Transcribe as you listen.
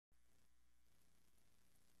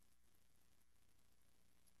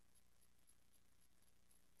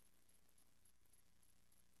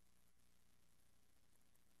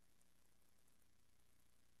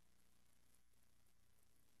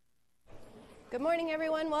Good morning,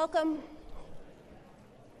 everyone. Welcome.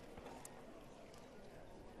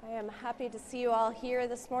 I am happy to see you all here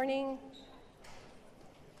this morning.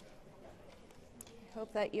 I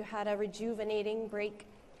hope that you had a rejuvenating break.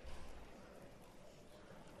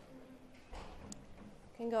 You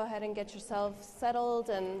can go ahead and get yourself settled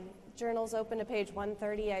and journals open to page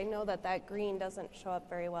 130. I know that green doesn't show up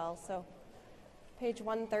very well, so page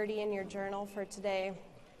 130 in your journal for today.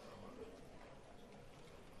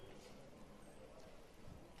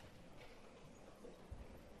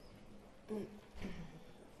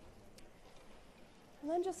 And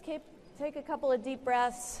then just take a couple of deep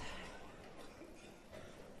breaths.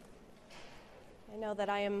 I know that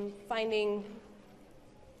I am finding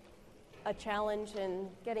a challenge in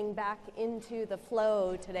getting back into the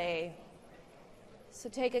flow today. So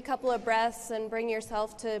take a couple of breaths and bring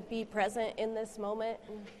yourself to be present in this moment,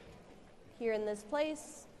 here in this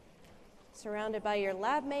place, surrounded by your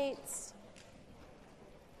lab mates.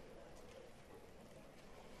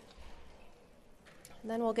 And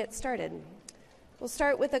then we'll get started. We'll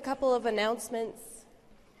start with a couple of announcements.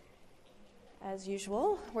 As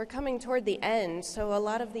usual, we're coming toward the end, so a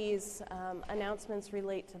lot of these announcements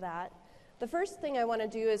relate to that. The first thing I want to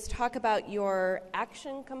do is talk about your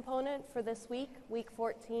action component for this week, week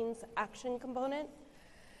 14's action component.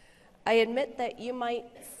 I admit that it might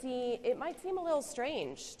seem a little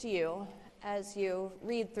strange to you as you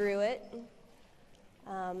read through it.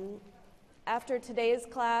 After today's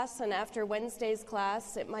class and after Wednesday's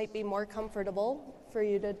class, it might be more comfortable for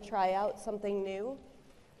you to try out something new.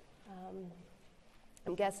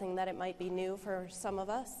 I'm guessing that it might be new for some of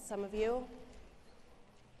us, some of you.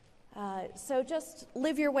 So just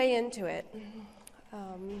live your way into it.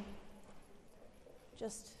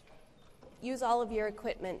 Just use all of your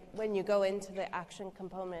equipment when you go into the action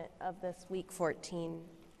component of this week 14.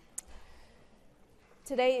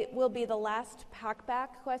 Today will be the last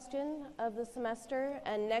pack-back question of the semester,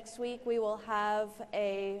 and next week we will have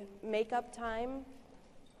a make-up time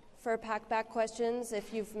for pack-back questions.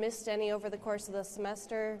 If you've missed any over the course of the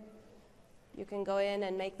semester, you can go in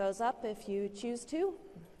and make those up if you choose to.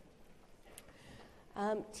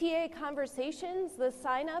 TA conversations, the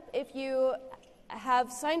sign-up, if you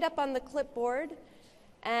have signed up on the clipboard,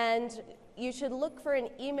 and you should look for an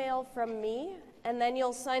email from me, and then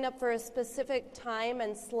you'll sign up for a specific time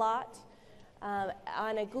and slot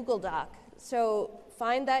on a Google Doc. So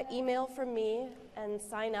find that email from me and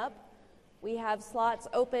sign up. We have slots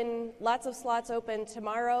open, lots of slots open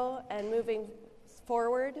tomorrow and moving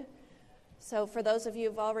forward. So for those of you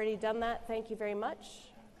who've already done that, thank you very much.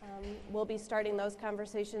 We'll be starting those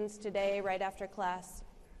conversations today right after class.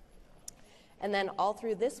 And then all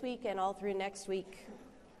through this week and all through next week.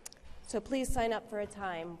 So please sign up for a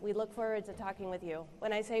time. We look forward to talking with you.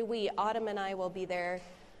 When I say we, Autumn and I will be there,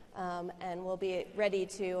 and we'll be ready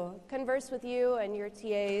to converse with you and your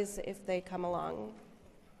TAs if they come along.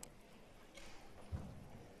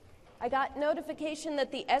 I got notification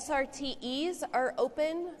that the SRTEs are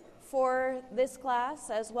open for this class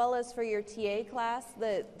as well as for your TA class,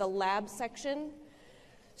 the lab section.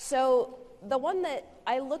 So the one that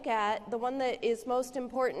I look at, the one that is most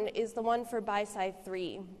important, is the one for BiSci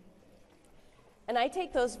 3. And I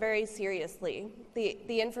take those very seriously,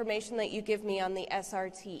 the information that you give me on the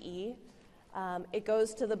SRTE. It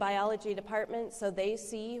goes to the biology department so they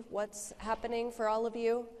see what's happening for all of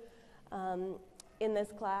you in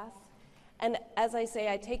this class. And as I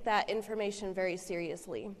say, I take that information very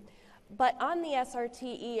seriously. But on the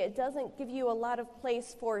SRTE, it doesn't give you a lot of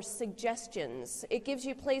place for suggestions. It gives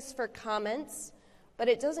you place for comments, but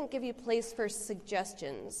it doesn't give you place for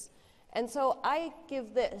suggestions. And so I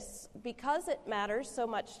give this, because it matters so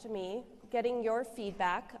much to me, getting your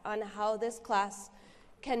feedback on how this class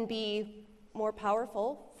can be more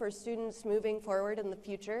powerful for students moving forward in the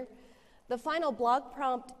future. The final blog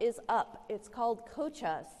prompt is up. It's called Coach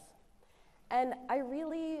Us. And I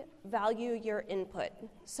really value your input.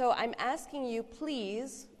 So I'm asking you,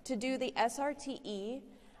 please, to do the SRTE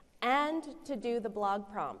and to do the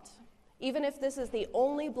blog prompt. Even if this is the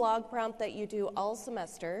only blog prompt that you do all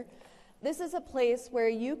semester, this is a place where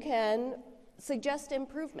you can suggest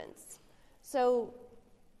improvements. So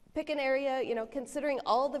pick an area, considering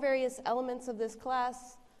all the various elements of this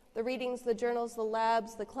class, the readings, the journals, the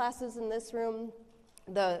labs, the classes in this room,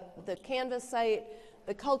 the Canvas site,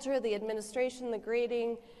 the culture, the administration, the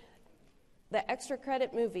grading, the extra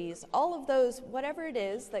credit movies, all of those, whatever it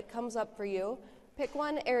is that comes up for you, pick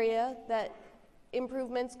one area that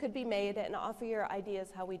improvements could be made and offer your ideas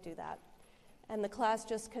how we do that. And the class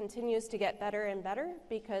just continues to get better and better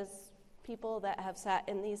because people that have sat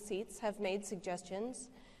in these seats have made suggestions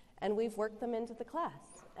and we've worked them into the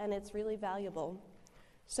class. and it's really valuable.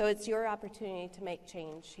 So it's your opportunity to make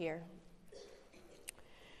change here.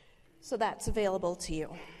 So that's available to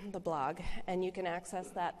you, the blog, and you can access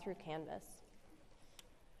that through Canvas.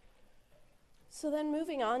 So then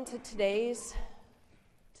moving on to today's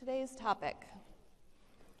topic,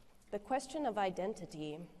 the question of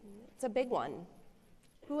identity. It's a big one.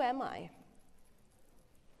 Who am I?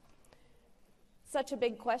 Such a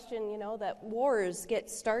big question, that wars get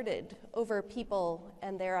started over people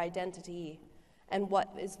and their identity and what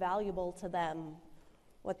is valuable to them,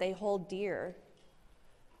 what they hold dear.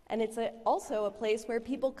 And it's also a place where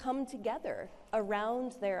people come together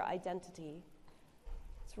around their identity.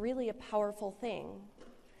 It's really a powerful thing.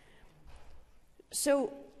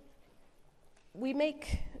 So we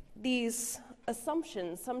make these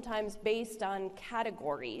assumptions sometimes based on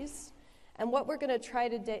categories. And what we're going to try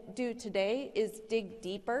to do today is dig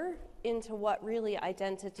deeper into what really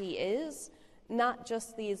identity is, not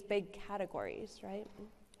just these big categories, right?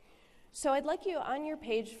 So I'd like you, on your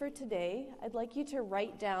page for today, I'd like you to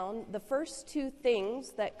write down the first two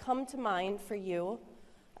things that come to mind for you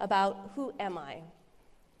about who am I?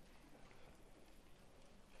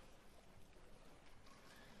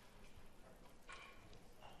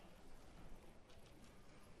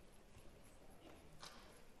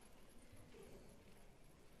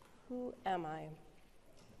 Who am I?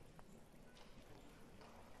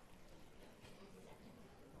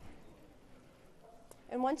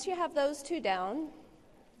 And once you have those two down,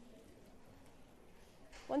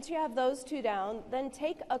 then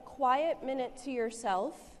take a quiet minute to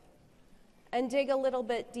yourself and dig a little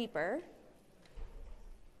bit deeper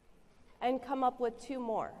and come up with two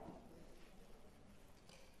more.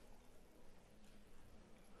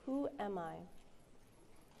 Who am I?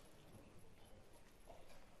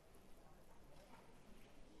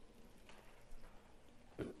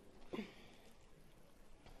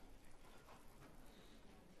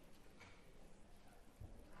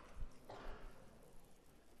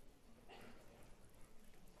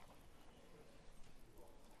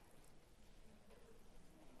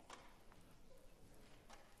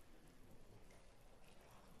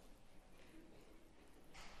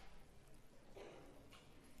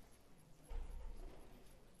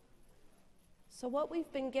 So what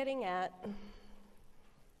we've been getting at,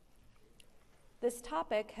 this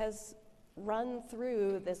topic has run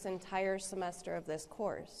through this entire semester of this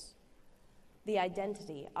course. The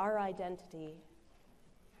identity, our identity,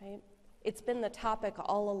 right? It's been the topic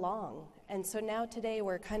all along. And so now today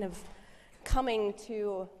we're kind of coming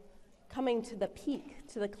to the peak,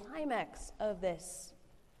 to the climax of this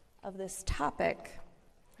topic,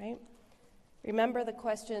 right? Remember the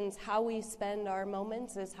questions, how we spend our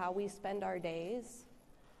moments is how we spend our days.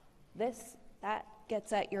 That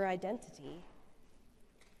gets at your identity.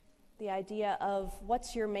 The idea of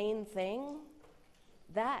what's your main thing,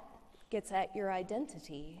 that gets at your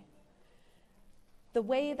identity. The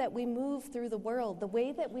way that we move through the world, the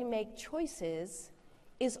way that we make choices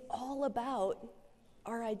is all about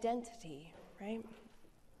our identity, right?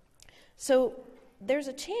 So there's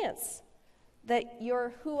a chance that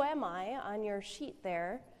your who am I on your sheet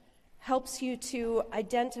there helps you to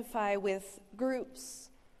identify with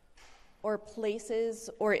groups or places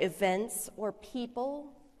or events or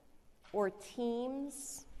people or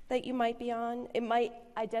teams that you might be on. It might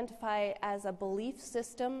identify as a belief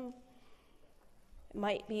system. It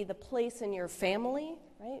might be the place in your family,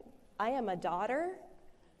 right? I am a daughter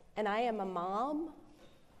and I am a mom.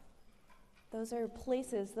 Those are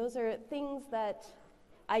places, those are things that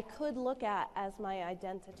I could look at as my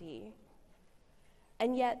identity.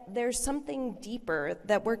 And yet there's something deeper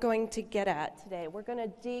that we're going to get at today. We're going to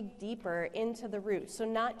dig deeper into the root. So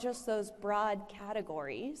not just those broad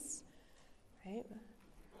categories, right,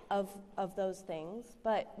 of those things,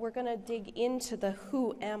 but we're going to dig into the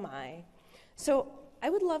who am I. So I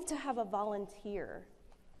would love to have a volunteer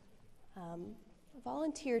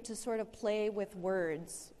to sort of play with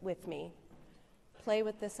words with me, play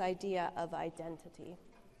with this idea of identity.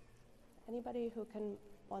 Anybody who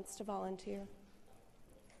wants to volunteer?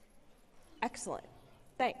 Excellent.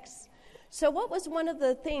 Thanks. So what was one of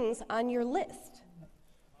the things on your list?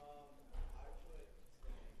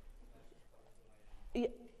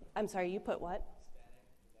 I'm sorry, you put what?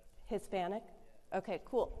 Hispanic? Okay,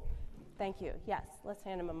 cool. Thank you. Yes, let's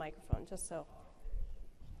hand him a microphone just so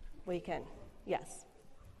we can. Yes.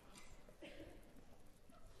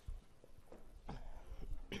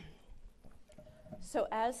 So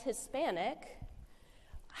as Hispanic,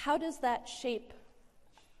 how does that shape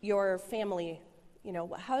your family?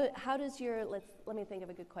 How does your, let me think of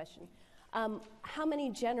a good question. How many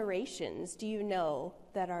generations do you know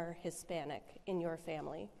that are Hispanic in your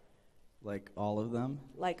family? Like all of them?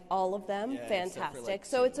 Like all of them? Yeah, except for, Fantastic. like,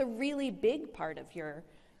 So two. it's a really big part of your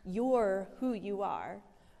who you are.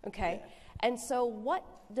 Okay. Yeah. And so what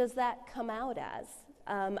does that come out as?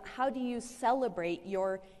 How do you celebrate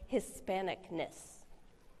your Hispanicness?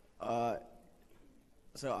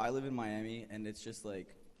 So I live in Miami, and it's just like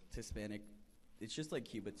Hispanic. It's just like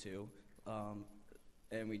Cuba too,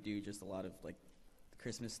 and we do just a lot of like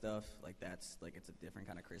Christmas stuff. Like that's like it's a different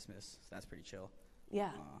kind of Christmas. So that's pretty chill.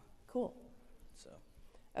 Yeah. Cool. So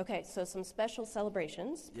Okay, so some special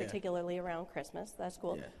celebrations, Yeah. particularly around Christmas. That's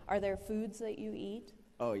cool. Yeah. Are there foods that you eat?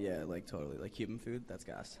 oh yeah, like totally like Cuban food. That's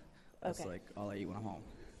gas. That's Okay. like all I eat when I'm home.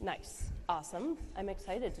 Nice. Awesome. I'm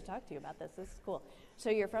excited to talk to you about this. This is cool. So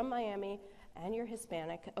you're from Miami and you're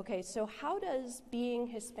Hispanic. Okay, so how does being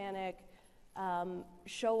Hispanic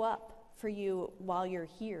show up for you while you're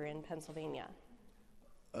here in Pennsylvania?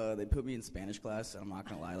 They put me in Spanish class, and I'm not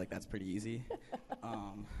gonna lie, like that's pretty easy.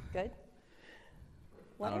 Good?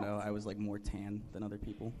 I don't What know. else? I was like more tan than other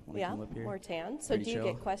people when I Yeah, came up here. more tan. So Pretty do you chill.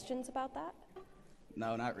 get questions about that?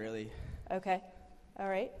 No, not really. Okay. All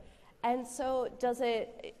right. And so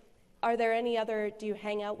are there any other, do you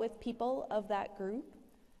hang out with people of that group?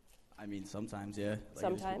 I mean, sometimes, yeah. Like, if it's people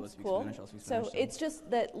that Sometimes, speak cool. Spanish, I'll speak So Spanish. it's just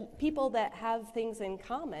that people that have things in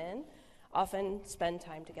common often spend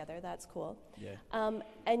time together. That's cool. Yeah.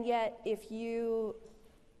 And yet, if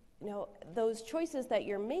those choices that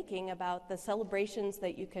you're making about the celebrations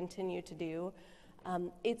that you continue to do,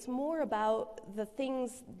 it's more about the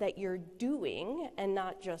things that you're doing and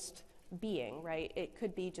not just being, right? It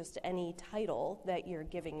could be just any title that you're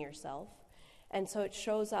giving yourself. And so it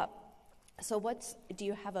shows up. So do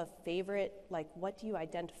you have a favorite, like what do you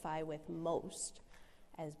identify with most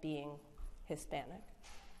as being Hispanic?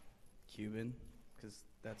 Cuban, because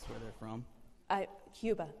that's where they're from.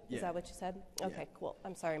 Cuba, is Yeah. that what you said? Yeah. Okay, cool.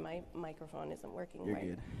 I'm sorry, my microphone isn't working You're right.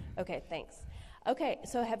 good. Okay, thanks. Okay,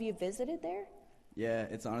 so have you visited there? Yeah,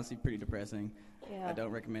 it's honestly pretty depressing. Yeah. I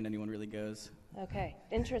don't recommend anyone really goes. Okay,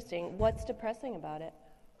 interesting. What's depressing about it?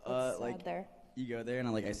 What's sad like there? you go there and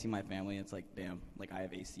I see my family. And it's like, damn, like I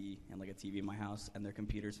have AC and like a TV in my house, and their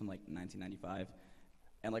computers from like 1995.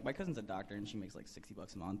 And like my cousin's a doctor, and she makes like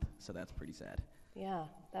 $60 a month, so that's pretty sad. Yeah,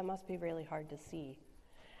 that must be really hard to see.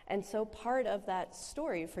 And so part of that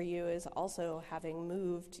story for you is also having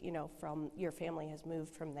moved, from your family has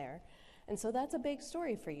moved from there. And so that's a big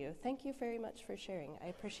story for you. Thank you very much for sharing. I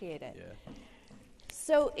appreciate it. Yeah.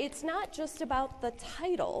 So it's not just about the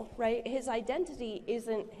title, right? His identity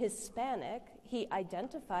isn't Hispanic. He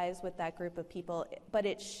identifies with that group of people, but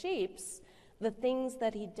it shapes the things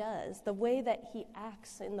that he does, the way that he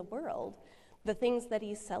acts in the world, the things that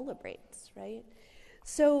he celebrates, right?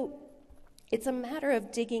 So it's a matter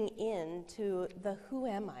of digging into the who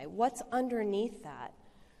am I? What's underneath that?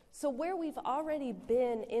 So where we've already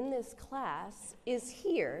been in this class is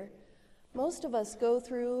here. Most of us go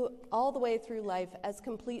through all the way through life as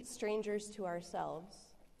complete strangers to ourselves.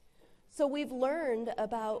 So we've learned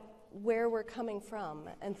about where we're coming from,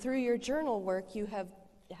 and through your journal work you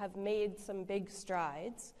have made some big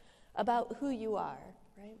strides about who you are,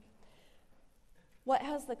 right? What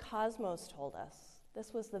has the cosmos told us?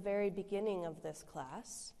 This was the very beginning of this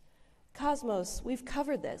class. Cosmos, we've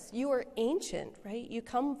covered this. You are ancient, right? You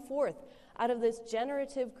come forth out of this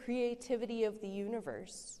generative creativity of the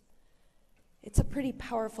universe. It's a pretty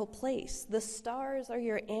powerful place. The stars are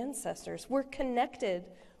your ancestors. We're connected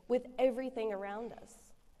with everything around us.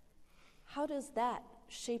 How does that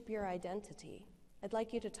shape your identity? I'd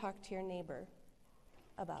like you to talk to your neighbor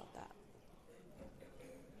about that.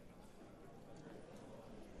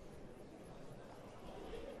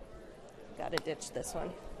 Gotta ditch this one.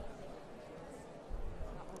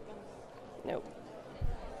 Nope.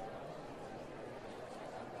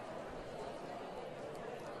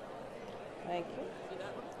 Thank you.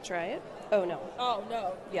 Try it. Oh, no. Oh,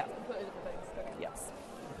 no. Yeah. Completely different things. Okay. Yes.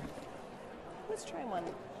 Let's try one.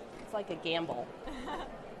 It's like a gamble.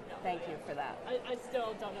 Thank you for that. I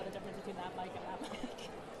still don't know the difference between that mic and that mic.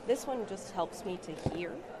 This one just helps me to hear.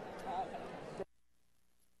 Okay.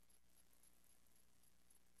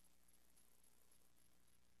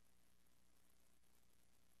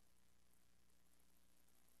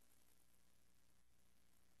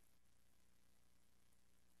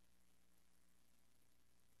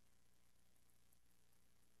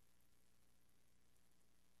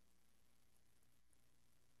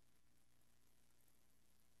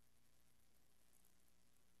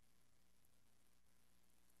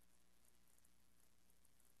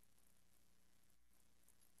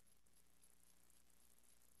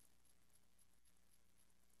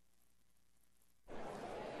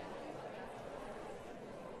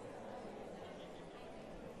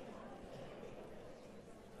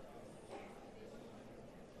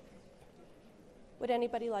 Would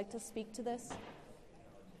anybody like to speak to this?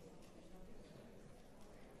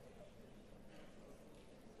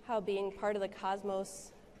 How being part of the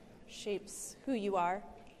cosmos shapes who you are?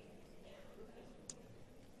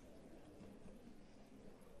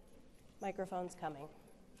 Microphone's coming.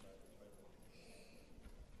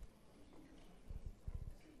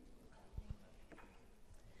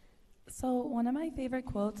 So one of my favorite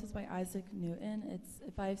quotes is by Isaac Newton. It's,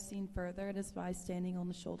 "If I've seen further, it is by standing on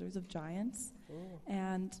the shoulders of giants."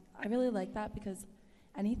 And I really like that because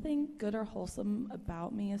anything good or wholesome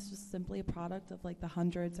about me is just simply a product of like the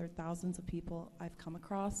hundreds or thousands of people I've come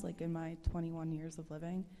across like in my 21 years of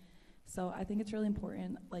living. So I think it's really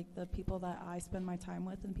important, like the people that I spend my time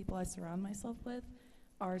with and people I surround myself with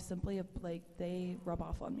are simply like they rub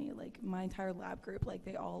off on me. Like my entire lab group, like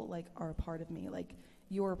they all like are a part of me. Like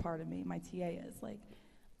you're a part of me. My TA is like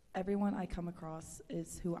everyone I come across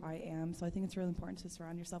is who I am. So I think it's really important to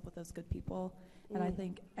surround yourself with those good people. And I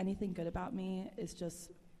think anything good about me is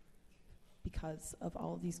just because of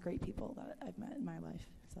all of these great people that I've met in my life.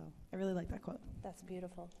 So I really like that quote. That's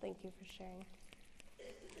beautiful. Thank you for sharing.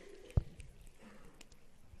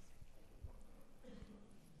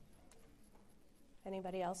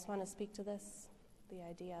 Anybody else want to speak to this? The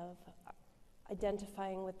idea of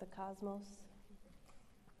identifying with the cosmos?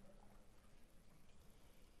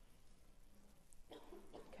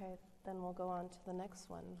 Okay, then we'll go on to the next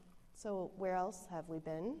one. So where else have we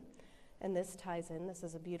been? And this ties in, this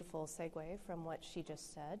is a beautiful segue from what she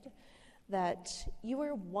just said, that you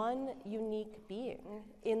are one unique being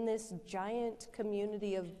in this giant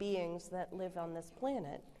community of beings that live on this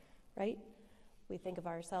planet, right? We think of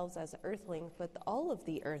ourselves as earthlings, but all of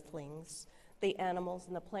the earthlings, the animals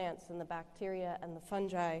and the plants and the bacteria and the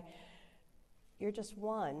fungi, you're just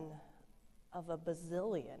one of a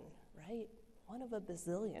bazillion, right? One of a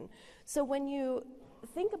bazillion. So when you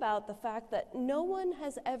think about the fact that no one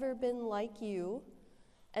has ever been like you,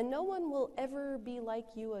 and no one will ever be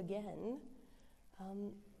like you again,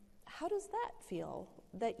 how does that feel?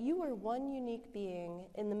 That you are one unique being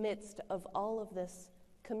in the midst of all of this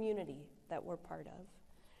community that we're part of.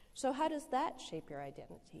 So how does that shape your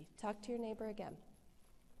identity? Talk to your neighbor again.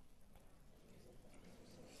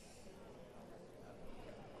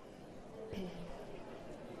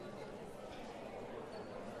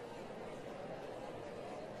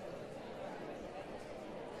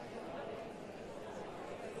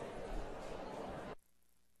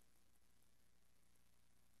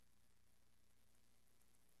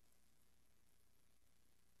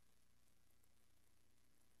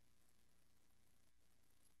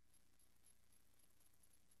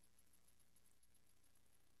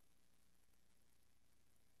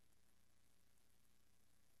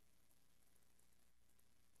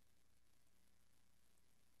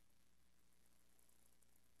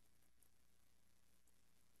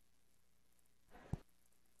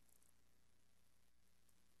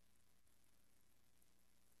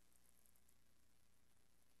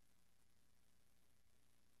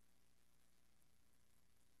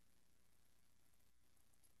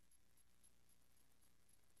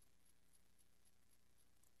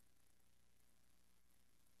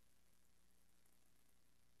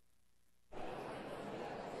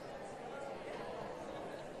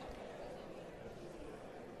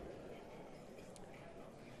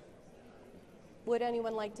 Would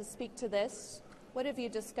anyone like to speak to this? What have you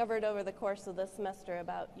discovered over the course of this semester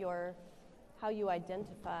about how you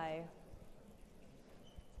identify?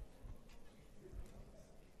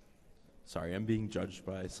 Sorry, I'm being judged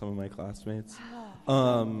by some of my classmates.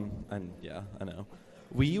 And yeah, I know.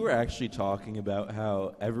 We were actually talking about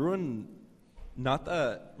how everyone, not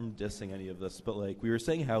that I'm dissing any of this, but like we were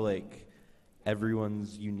saying how like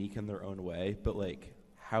everyone's unique in their own way, but like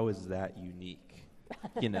how is that unique?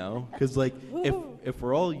 You know? Because like if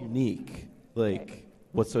we're all unique, like Right.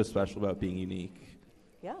 what's so special about being unique?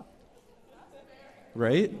 Yeah,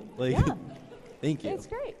 Right? Like Yeah. thank you. it's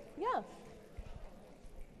great. Yeah.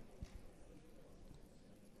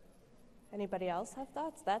 Anybody else have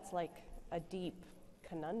thoughts? That's like a deep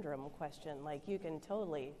conundrum question. Like you can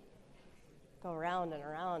totally go around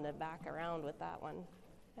and back around with that one.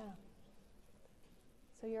 Yeah.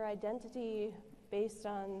 So your identity based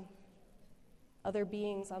on other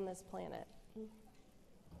beings on this planet.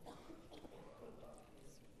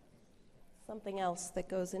 Something else that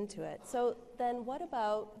goes into it. So then what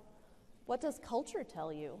does culture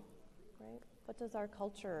tell you, right? What does our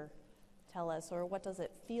culture tell us, or what does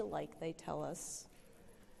it feel like they tell us?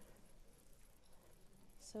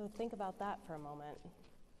 So think about that for a moment.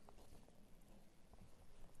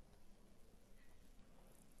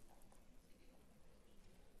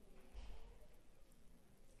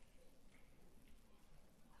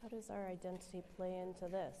 does our identity play into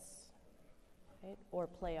this, right? Or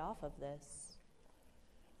play off of this?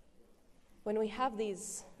 When we have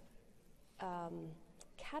these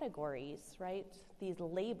categories, right? These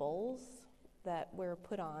labels that we're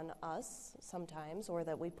put on us sometimes, or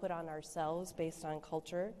that we put on ourselves based on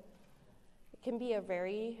culture, it can be a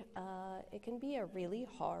really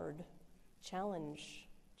hard,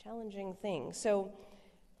 challenging thing. So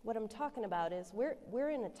what I'm talking about is we're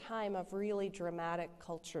in a time of really dramatic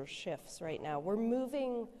culture shifts right now. We're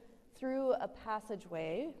moving through a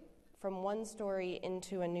passageway from one story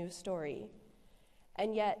into a new story.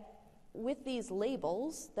 And yet, with these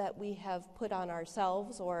labels that we have put on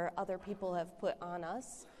ourselves or other people have put on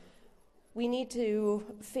us, we need to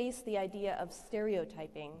face the idea of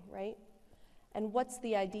stereotyping, right? And what's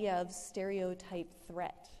the idea of stereotype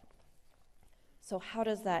threat? So how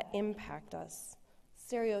does that impact us?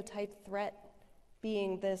 Stereotype threat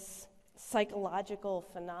being this psychological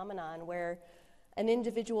phenomenon where an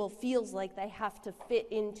individual feels like they have to fit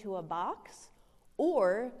into a box,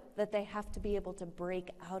 or that they have to be able to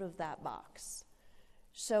break out of that box.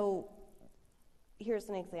 So here's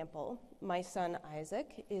an example. My son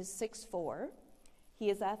Isaac is 6'4". He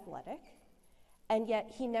is athletic, and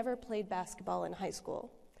yet he never played basketball in high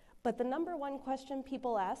school. But the number one question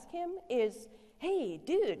people ask him is, hey,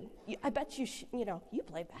 dude, I bet you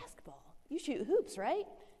play basketball. You shoot hoops, right?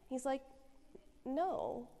 He's like,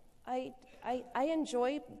 no, I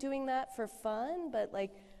enjoy doing that for fun, but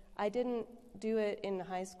like I didn't do it in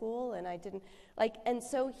high school, and I didn't and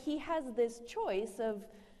so he has this choice of,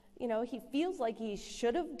 he feels like he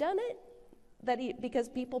should have done it, because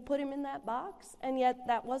people put him in that box, and yet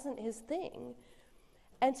that wasn't his thing.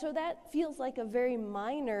 And so that feels like a very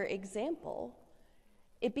minor example.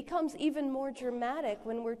 It becomes even more dramatic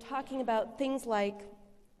when we're talking about things like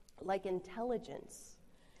intelligence.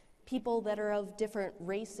 People that are of different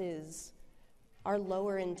races are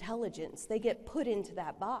lower intelligence. They get put into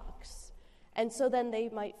that box. And so then they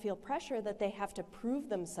might feel pressure that they have to prove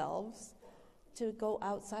themselves to go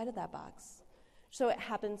outside of that box. So it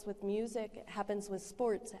happens with music, it happens with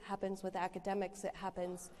sports, it happens with academics, it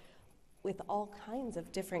happens with all kinds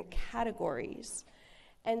of different categories.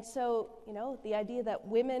 And so, the idea that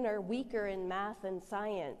women are weaker in math and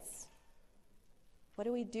science, what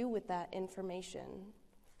do we do with that information?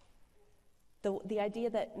 The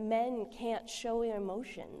idea that men can't show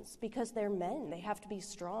emotions because they're men, they have to be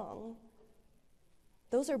strong.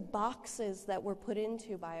 Those are boxes that we're put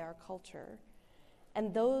into by our culture.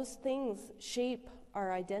 And those things shape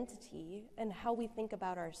our identity and how we think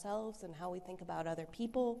about ourselves and how we think about other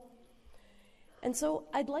people. And so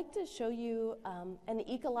I'd like to show you an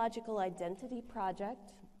ecological identity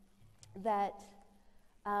project that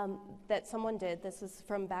someone did. This is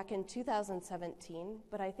from back in 2017,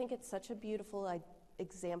 but I think it's such a beautiful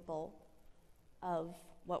example of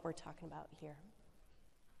what we're talking about here.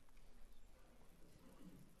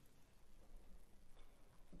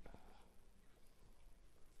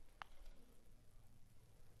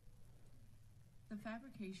 The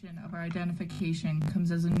fabrication of our identification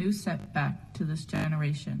comes as a new setback to this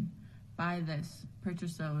generation. Buy this,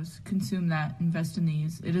 purchase those, consume that, invest in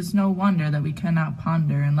these. It is no wonder that we cannot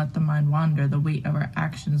ponder and let the mind wander the weight of our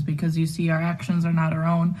actions, because you see, our actions are not our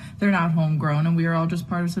own, they're not homegrown, and we are all just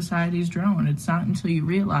part of society's drone. It's not until you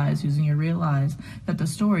realize, that the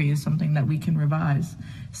story is something that we can revise.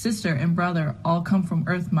 Sister and brother all come from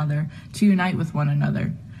Earth Mother to unite with one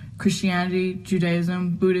another. Christianity,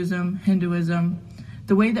 Judaism, Buddhism, Hinduism.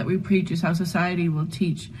 The way that we preach is how society will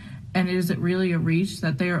teach. And is it really a reach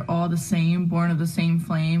that they are all the same, born of the same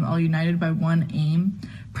flame, all united by one aim?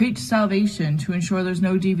 Preach salvation to ensure there's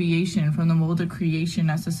no deviation from the mold of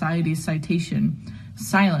creation as society's citation.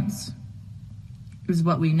 Silence is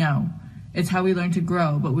what we know. It's how we learn to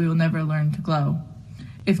grow, but we will never learn to glow.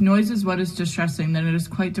 If noise is what is distressing, then it is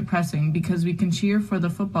quite depressing, because we can cheer for the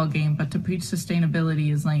football game, but to preach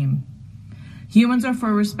sustainability is lame. Humans are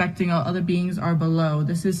for respecting, all other beings are below.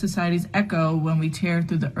 This is society's echo when we tear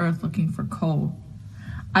through the earth looking for coal.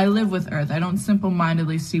 I live with earth. I don't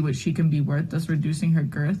simple-mindedly see what she can be worth, thus reducing her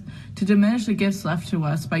girth. To diminish the gifts left to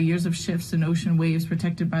us by years of shifts and ocean waves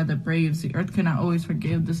protected by the braves, the earth cannot always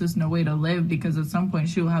forgive. This is no way to live, because at some point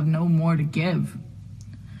she will have no more to give.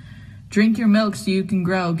 Drink your milk so you can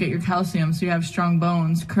grow, get your calcium so you have strong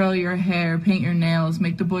bones, curl your hair, paint your nails,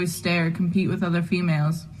 make the boys stare, compete with other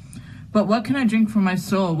females. But what can I drink for my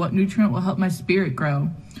soul? What nutrient will help my spirit grow?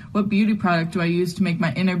 What beauty product do I use to make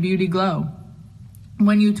my inner beauty glow?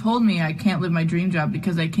 When you told me I can't live my dream job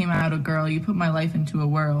because I came out a girl, you put my life into a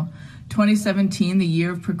whirl. 2017, the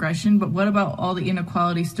year of progression, but what about all the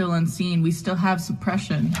inequality still unseen? We still have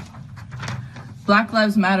suppression. Black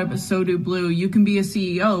lives matter, but so do blue. You can be a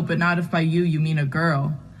CEO, but not if by you mean a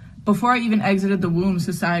girl. Before I even exited the womb,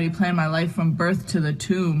 society planned my life from birth to the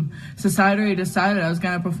tomb. Society already decided I was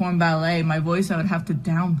going to perform ballet. My voice I would have to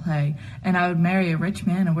downplay, and I would marry a rich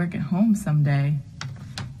man and work at home someday.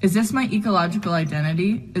 Is this my ecological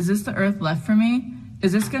identity? Is this the earth left for me?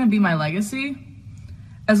 Is this going to be my legacy?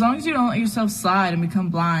 As long as you don't let yourself slide and become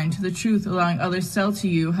blind to the truth, allowing others sell to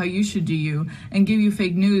you how you should do you and give you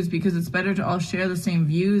fake news because it's better to all share the same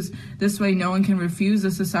views. This way no one can refuse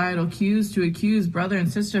the societal cues to accuse brother and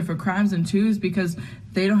sister for crimes and twos because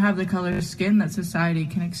they don't have the color of skin that society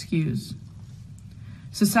can excuse.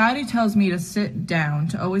 Society tells me to sit down,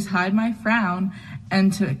 to always hide my frown,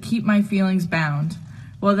 and to keep my feelings bound.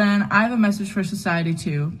 Well then, I have a message for society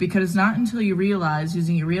too, because it's not until you realize,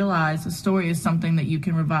 using your real eyes, a story is something that you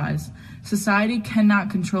can revise. Society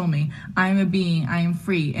cannot control me. I am a being, I am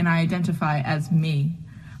free, and I identify as me.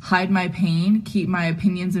 Hide my pain, keep my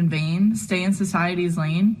opinions in vain, stay in society's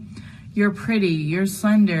lane. You're pretty, you're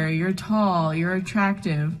slender, you're tall, you're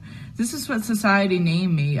attractive. This is what society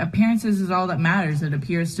named me. Appearances is all that matters, it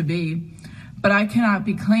appears to be. But I cannot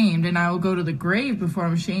be claimed, and I will go to the grave before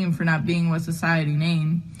I'm shamed for not being what society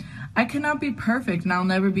named. I cannot be perfect, and I'll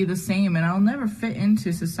never be the same, and I'll never fit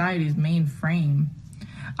into society's main frame.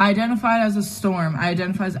 I identify as a storm, I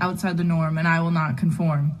identify as outside the norm, and I will not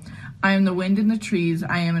conform. I am the wind in the trees,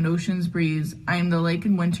 I am an ocean's breeze, I am the lake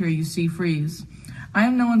in winter you see freeze. I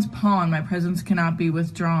am no one's pawn, my presence cannot be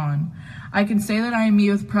withdrawn. I can say that I am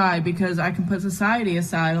me with pride, because I can put society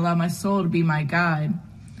aside, allow my soul to be my guide.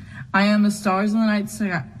 I am the stars in the night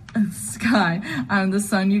sky. I am the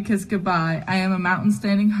sun you kiss goodbye. I am a mountain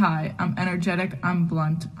standing high. I'm energetic, I'm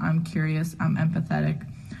blunt, I'm curious, I'm empathetic.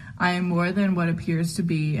 I am more than what appears to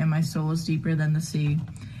be, and my soul is deeper than the sea.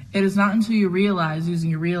 It is not until you realize, using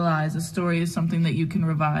your real eyes, a story is something that you can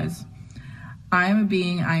revise. I am a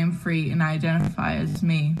being, I am free, and I identify as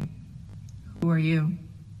me. Who are you?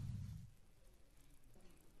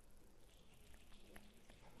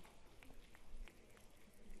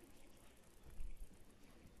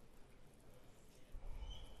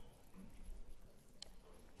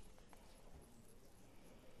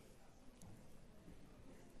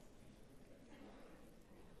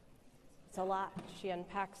 It's a lot. She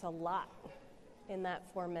unpacks a lot in that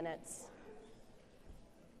 4 minutes.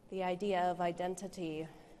 The idea of identity.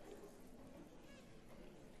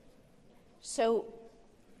 So,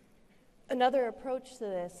 another approach to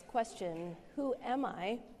this question, who am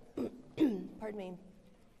I, pardon me,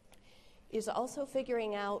 is also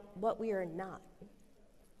figuring out what we are not.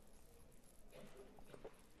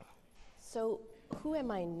 So, who am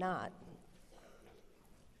I not?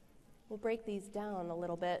 We'll break these down a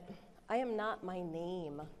little bit. I am not my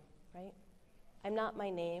name, right? I'm not my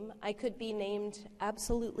name. I could be named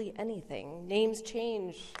absolutely anything. Names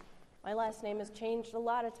change. My last name has changed a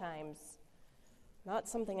lot of times. Not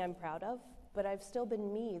something I'm proud of, but I've still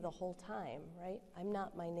been me the whole time, right? I'm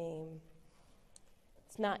not my name.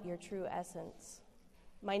 It's not your true essence.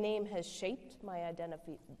 My name has shaped my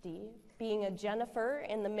identity. Being a Jennifer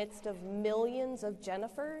in the midst of millions of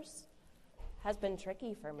Jennifers has been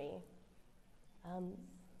tricky for me.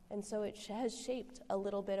 And so it has shaped a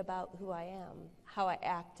little bit about who I am, how I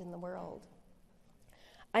act in the world.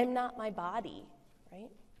 I'm not my body, right?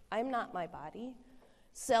 I'm not my body.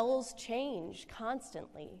 Cells change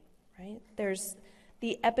constantly, right? There's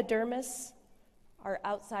the epidermis, our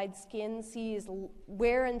outside skin sees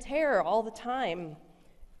wear and tear all the time.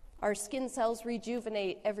 Our skin cells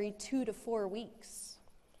rejuvenate every 2 to 4 weeks.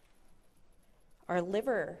 Our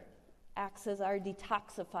liver acts as our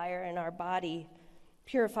detoxifier in our body,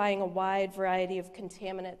 purifying a wide variety of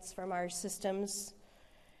contaminants from our systems.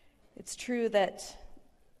 It's true that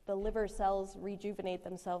the liver cells rejuvenate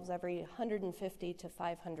themselves every 150 to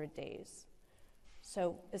 500 days.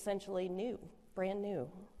 So essentially new, brand new.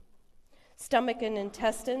 Stomach and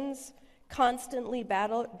intestines, constantly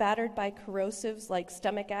battered by corrosives like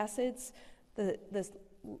stomach acids.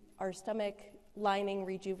 Our stomach lining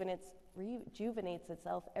rejuvenates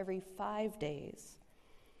itself every 5 days.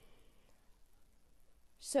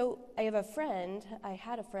 So I had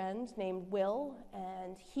a friend named Will,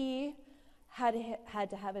 and he had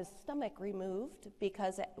to have his stomach removed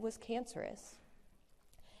because it was cancerous.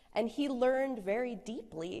 And he learned very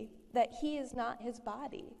deeply that he is not his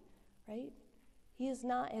body, right? He is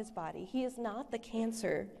not his body. He is not the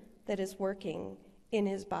cancer that is working in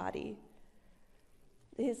his body.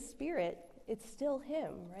 His spirit, it's still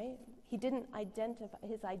him, right? He didn't identify,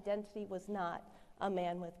 his identity was not a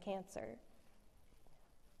man with cancer.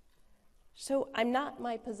 So I'm not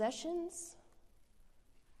my possessions.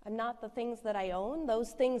 I'm not the things that I own.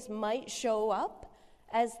 Those things might show up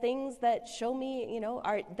as things that show me,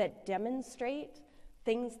 that demonstrate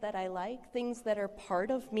things that I like, things that are part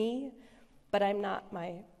of me, but I'm not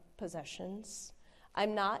my possessions.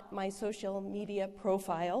 I'm not my social media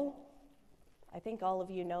profile. I think all of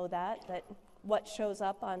you know that what shows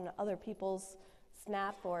up on other people's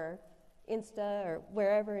Snap or Insta or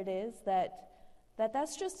wherever it is,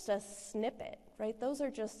 that's just a snippet, right? Those are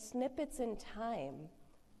just snippets in time.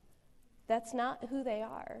 That's not who they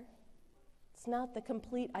are. It's not the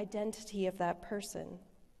complete identity of that person.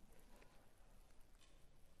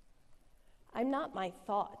 I'm not my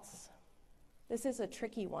thoughts. This is a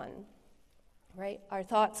tricky one, right? Our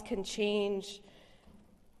thoughts can change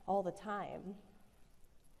all the time.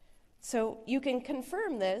 So you can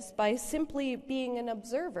confirm this by simply being an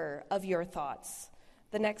observer of your thoughts.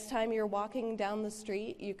 The next time you're walking down the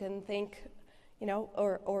street, you can think,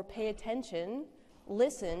 or pay attention,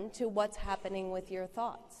 listen to what's happening with your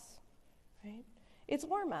thoughts, right? It's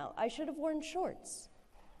warm out. I should have worn shorts.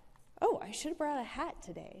 Oh, I should have brought a hat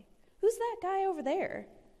today. Who's that guy over there?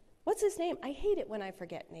 What's his name? I hate it when I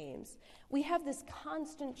forget names. We have this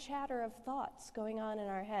constant chatter of thoughts going on in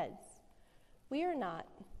our heads. We are not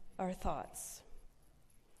our thoughts.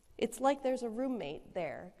 It's like there's a roommate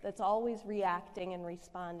there that's always reacting and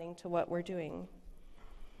responding to what we're doing.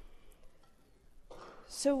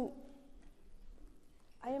 So,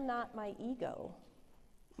 I am not my ego.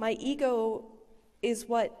 My ego is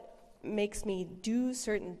what makes me do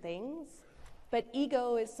certain things, but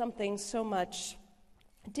ego is something so much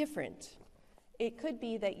different. It could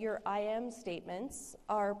be that your I am statements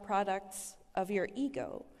are products of your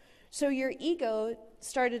ego. So your ego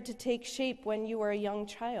started to take shape when you were a young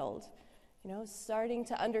child, starting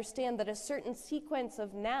to understand that a certain sequence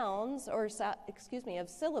of nouns or, of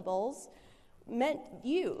syllables meant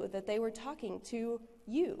you, that they were talking to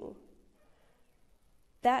you.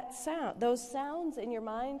 That sound, those sounds in your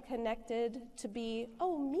mind connected to be,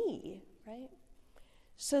 oh, me, right?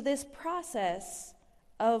 So this process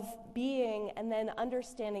of being and then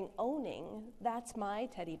understanding, owning, that's my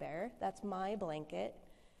teddy bear, that's my blanket.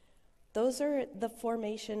 Those are the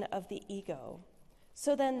formation of the ego.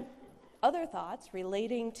 So then other thoughts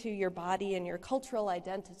relating to your body and your cultural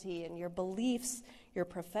identity and your beliefs, your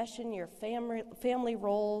profession, your family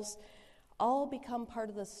roles, all become part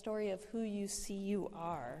of the story of who you see you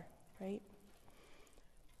are, right?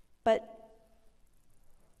 But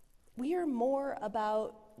we are more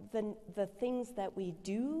about the things that we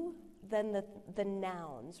do than the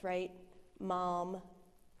nouns, right? Mom,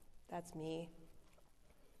 that's me.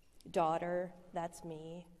 Daughter, that's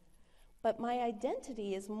me. But my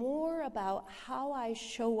identity is more about how I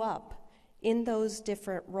show up in those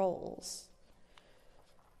different roles.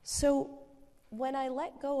 So when I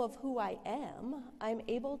let go of who I am, I'm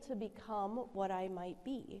able to become what I might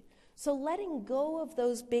be. So letting go of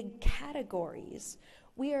those big categories,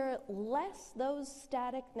 we are less those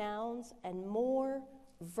static nouns and more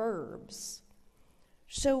verbs.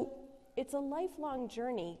 So it's a lifelong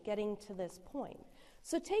journey getting to this point.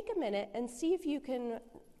 So take a minute and see if you can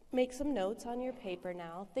make some notes on your paper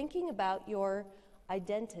now, thinking about your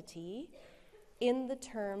identity in the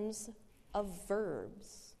terms of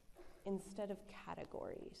verbs instead of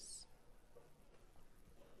categories.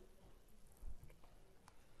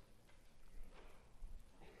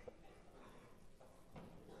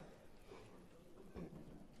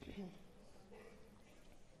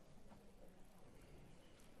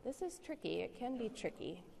 This is tricky. It can be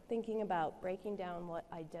tricky, thinking about breaking down what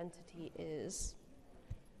identity is.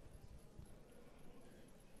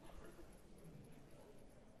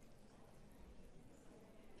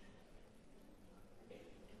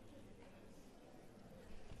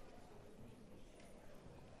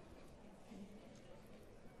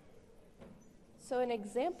 So an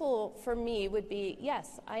example for me would be,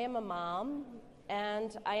 yes, I am a mom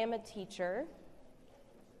and I am a teacher,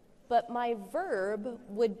 but my verb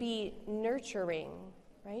would be nurturing,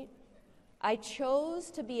 right? I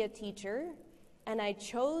chose to be a teacher and I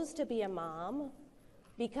chose to be a mom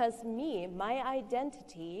because my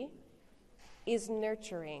identity is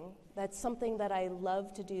nurturing. That's something that I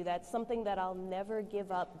love to do. That's something that I'll never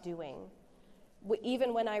give up doing.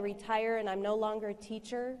 Even when I retire and I'm no longer a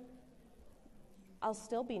teacher, I'll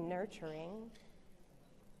still be nurturing.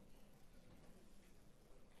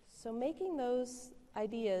 So making those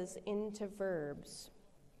ideas into verbs.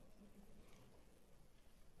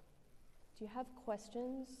 Do you have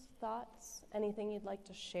questions, thoughts, anything you'd like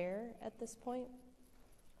to share at this point?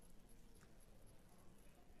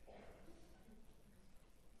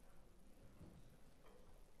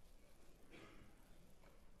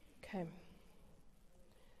 Okay.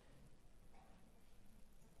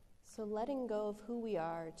 So letting go of who we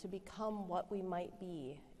are to become what we might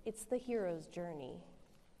be. It's the hero's journey.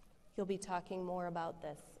 You'll be talking more about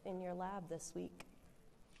this in your lab this week.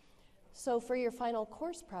 So for your final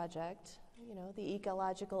course project, the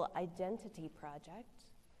ecological identity project,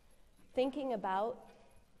 thinking about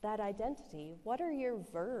that identity. What are your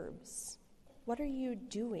verbs? What are you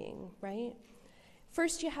doing, right?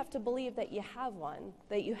 First, you have to believe that you have one,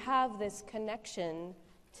 that you have this connection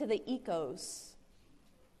to the ecos,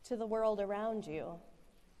 to the world around you,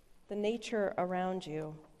 the nature around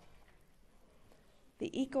you.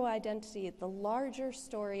 The eco-identity, the larger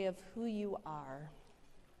story of who you are.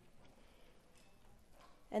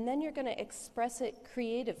 And then you're going to express it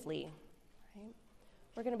creatively, right?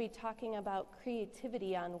 We're going to be talking about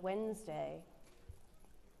creativity on Wednesday,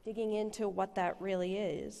 digging into what that really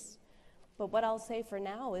is. But what I'll say for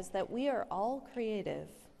now is that we are all creative.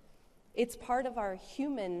 It's part of our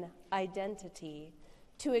human identity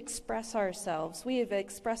to express ourselves. We have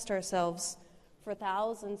expressed ourselves for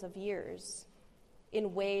thousands of years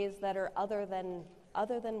in ways that are other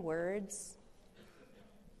than words.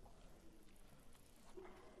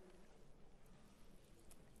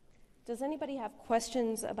 Does anybody have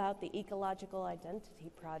questions about the ecological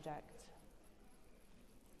identity project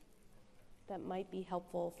that might be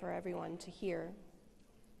helpful for everyone to hear?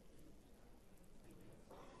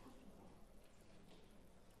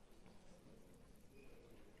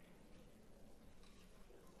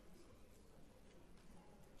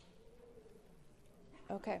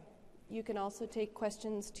 Okay. You can also take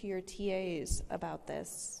questions to your TAs about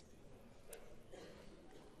this.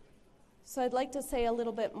 So I'd like to say a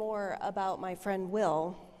little bit more about my friend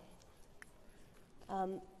Will.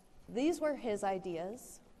 These were his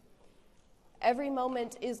ideas. Every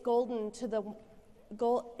moment is golden to the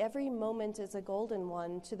every moment is a golden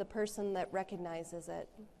one to the person that recognizes it.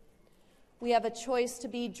 We have a choice to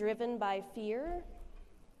be driven by fear,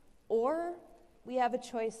 or we have a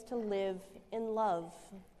choice to live in love.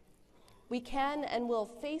 We can and will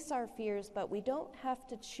face our fears, but we don't have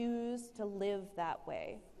to choose to live that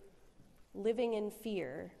way. Living in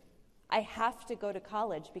fear. I have to go to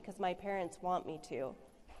college because my parents want me to.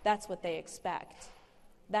 That's what they expect.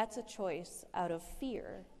 That's a choice out of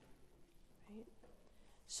fear. Right?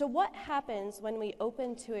 So what happens when we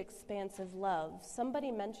open to expansive love?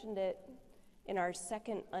 Somebody mentioned it in our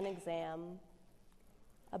second unexam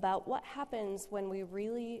about what happens when we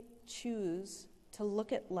really choose to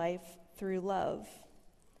look at life through love.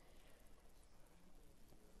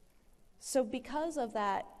 So because of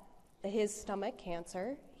that, his stomach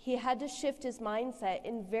cancer, he had to shift his mindset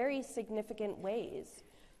in very significant ways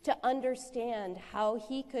to understand how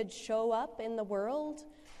he could show up in the world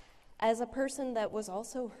as a person that was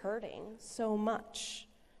also hurting so much.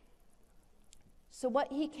 So what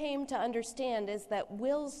he came to understand is that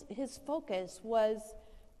his focus was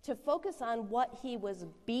to focus on what he was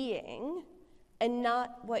being and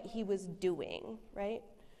not what he was doing, right?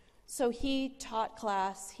 So he taught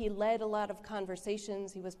class, he led a lot of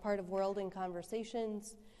conversations, he was part of World in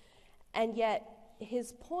Conversations, and yet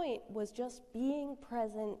his point was just being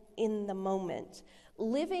present in the moment,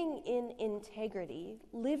 living in integrity,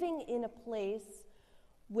 living in a place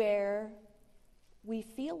where we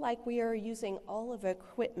feel like we are using all of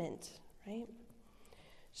equipment, right?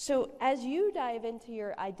 So as you dive into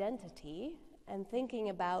your identity and thinking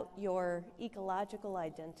about your ecological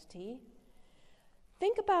identity,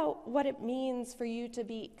 think about what it means for you to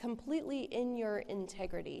be completely in your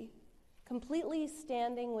integrity, completely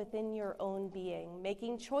standing within your own being,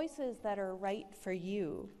 making choices that are right for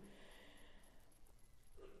you.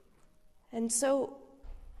 And so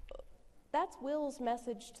that's Will's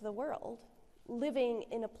message to the world, living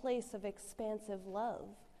in a place of expansive love,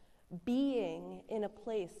 being in a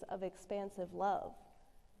place of expansive love,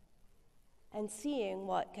 and seeing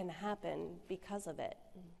what can happen because of it.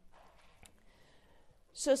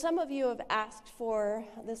 So some of you have asked for,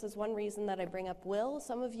 this is one reason that I bring up Will,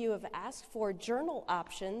 some of you have asked for journal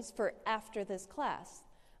options for after this class.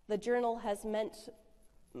 The journal has meant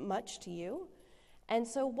much to you. And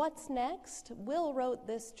so what's next? Will wrote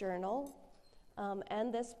this journal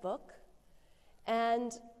and this book,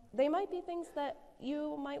 and they might be things that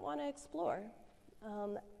you might want to explore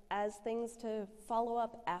as things to follow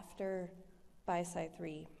up after BiSci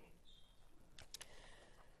 3.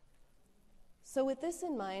 So with this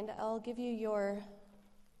in mind, I'll give you your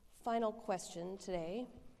final question today.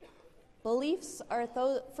 Beliefs are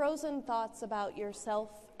frozen thoughts about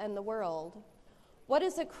yourself and the world. What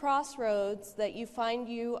is a crossroads that you find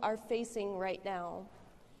you are facing right now?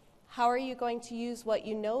 How are you going to use what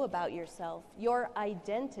you know about yourself, your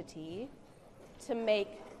identity, to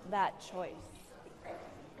make that choice?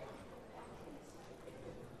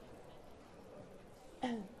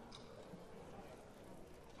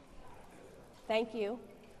 Thank you.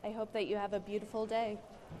 I hope that you have a beautiful day.